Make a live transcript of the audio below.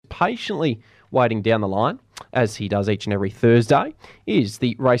patiently waiting down the line, as he does each and every Thursday, is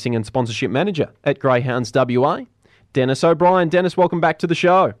the Racing and Sponsorship Manager at Greyhounds WA, Dennis O'Brien. Dennis, welcome back to the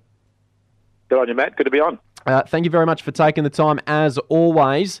show. Good on you, Matt. Good to be on. Thank you very much for taking the time, as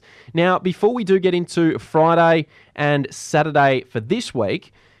always. Now, before we do get into Friday and Saturday for this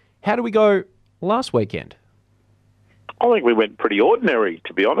week, how do we go last weekend? I think we went pretty ordinary,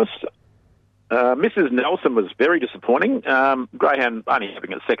 to be honest. Mrs. Nelson was very disappointing. Greyhound only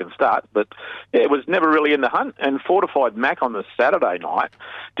having a second start, but it was never really in the hunt. And Fortified Mac on the Saturday night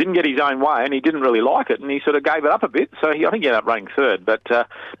didn't get his own way, and he didn't really like it, and he sort of gave it up a bit. So I think he ended up running third. But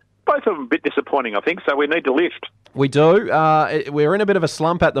both of them a bit disappointing, I think. So we need to lift. We do. We're in a bit of a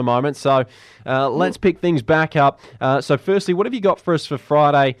slump at the moment, so let's pick things back up. So firstly, what have you got for us for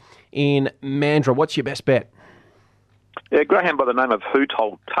Friday in Mandurah? What's your best bet? Yeah, greyhound by the name of Who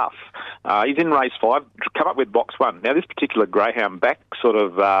Told Tough. He's in race 5, come up with box 1. Now, this particular greyhound back sort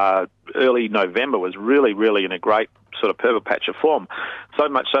of early November was really, really in a great sort of purple patch of form. So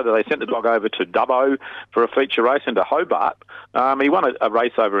much so that they sent the dog over to Dubbo for a feature race into Hobart. He won a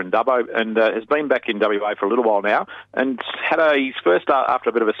race over in Dubbo and has been back in WA for a little while now and had his first start after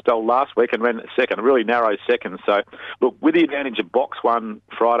a bit of a spell last week and ran second, a really narrow second. So, look, with the advantage of box 1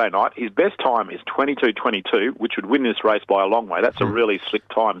 Friday night, his best time is 22.22, which would win this race by a long way. That's a really slick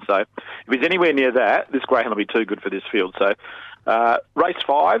time. So, if he's anywhere near that, this greyhound will be too good for this field. So, race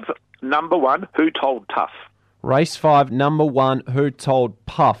 5, number 1, Who Told Tough. Race 5, number 1, Who Told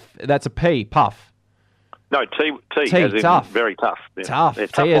Puff. That's a P, Puff. No, T as in tough. Very tough. Yeah. Tough. Yeah,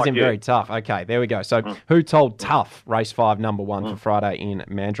 T tough as like in you. very tough. Okay, there we go. So Who Told Tough, race 5, number 1 for Friday in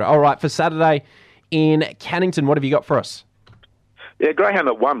Mandurah. All right, for Saturday in Cannington, what have you got for us? Yeah, greyhound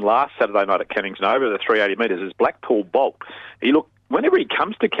that won last Saturday night at Cannington over the 380 metres is Blackpool Bolt. Whenever he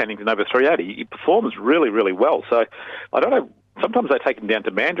comes to Cannington over 380, he performs really, really well. So I don't know. Sometimes they take him down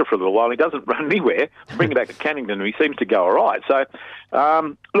to Mandurah for a little while. He doesn't run anywhere. Bring him back to Cannington, and he seems to go all right. So,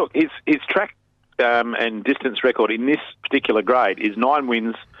 look, his track and distance record in this particular grade is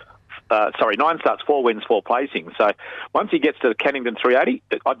 9 starts, 4 wins, 4 placings. So once he gets to the Cannington 380,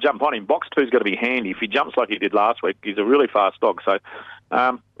 I'd jump on him. Box 2's got to be handy. If he jumps like he did last week, he's a really fast dog. So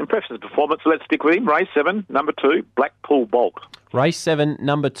impressive performance. Let's stick with him. Race 7, number 2, Blackpool Bolt. Race 7,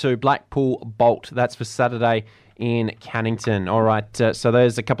 number 2, Blackpool Bolt. That's for Saturday in Cannington. All right, so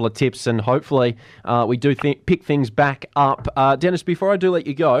there's a couple of tips, and hopefully we do pick things back up. Dennis, before I do let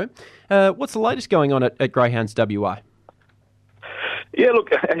you go, what's the latest going on at Greyhounds WA? Yeah,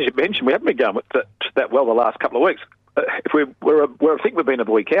 look, as you mentioned, we haven't been going that well the last couple of weeks. I think we've been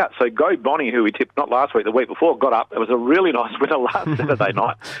a week out. So Go Bonnie, who we tipped not last week, the week before, got up. It was a really nice winner last Saturday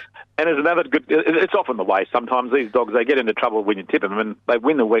night. And it's another good. It's often the way. Sometimes these dogs, they get into trouble when you tip them, and they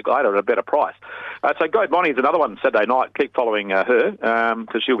win the week later at a better price. So Go Bonnie is another one Saturday night. Keep following her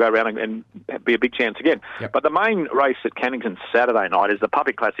because she'll go around and be a big chance again. Yep. But the main race at Cannington Saturday night is the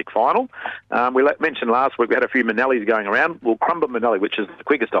Puppy Classic Final. We mentioned last week we had a few Manellis going around. Well, Crumble Manelli, which is the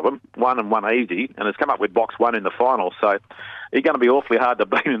quickest of them, won and won easy, and has come up with box 1 in the final. So he's going to be awfully hard to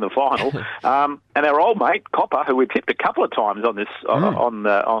beat in the final. And our old mate Copper, who we tipped a couple of times on this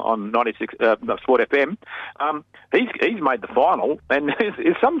on 96 Sport FM, he's made the final, and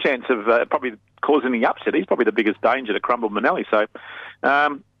there's some chance of probably causing the upset. He's probably the biggest danger to Crumble Manelli. So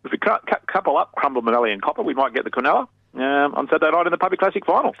if we couple up Crumble Manelli and Copper, we might get the Quinella on Saturday night in the Puppy Classic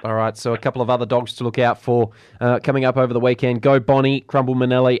Final. All right, so a couple of other dogs to look out for coming up over the weekend. Go Bonnie, Crumble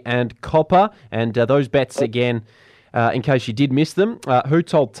Manelli and Copper. And those bets again, in case you did miss them, Who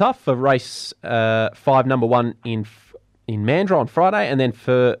Told Tough for race 5, number 1 in Mandurah on Friday, and then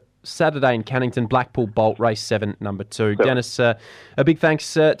for Saturday in Cannington, Blackpool Bolt, race 7, number 2. Yep. Dennis, a big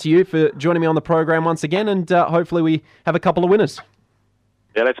thanks to you for joining me on the program once again, and hopefully we have a couple of winners.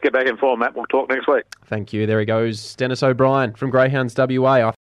 Yeah, let's get back in form, Matt. We'll talk next week. Thank you. There he goes, Dennis O'Brien from Greyhounds WA.